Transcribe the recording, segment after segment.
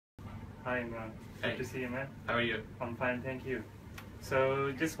Hi Imran, Hey. good to see you, man. How are you? I'm fine, thank you.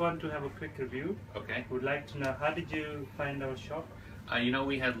 So just want to have a quick review. Okay. Would like to know, how did you find our shop?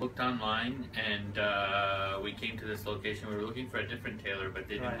 We had looked online and we came to this location. We were looking for a different tailor, but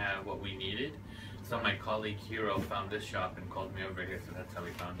they didn't Right. have what we needed. So my colleague Hero found this shop and called me over here, so that's how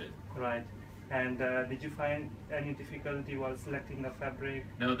we found it. Right. And did you find any difficulty while selecting the fabric?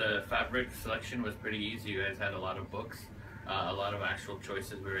 No, the fabric selection was pretty easy. You guys had a lot of books, a lot of actual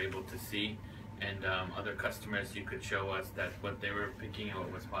choices we were able to see, and other customers you could show us that what they were picking and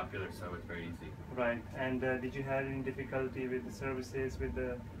what was popular, so it was very easy. Right. And did you have any difficulty with the services, with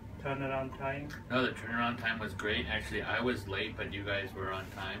the turnaround time? No, the turnaround time was great. Actually, I was late, but you guys were on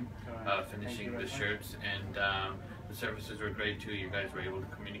time, Right. finishing the Thank you very shirts, and the services were great too. You guys were able to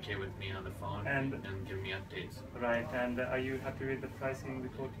communicate with me on the phone And- and give me updates. Right. And are you happy with the pricing we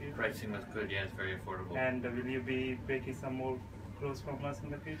quote you? Pricing was good, yeah, it's very affordable. And will you be breaking some more clothes from us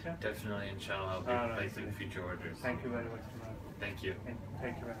in the future? Definitely, inshallah, I'll be All right. placing future orders. Thank you very much, Imran. Thank you.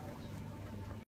 Thank you very much.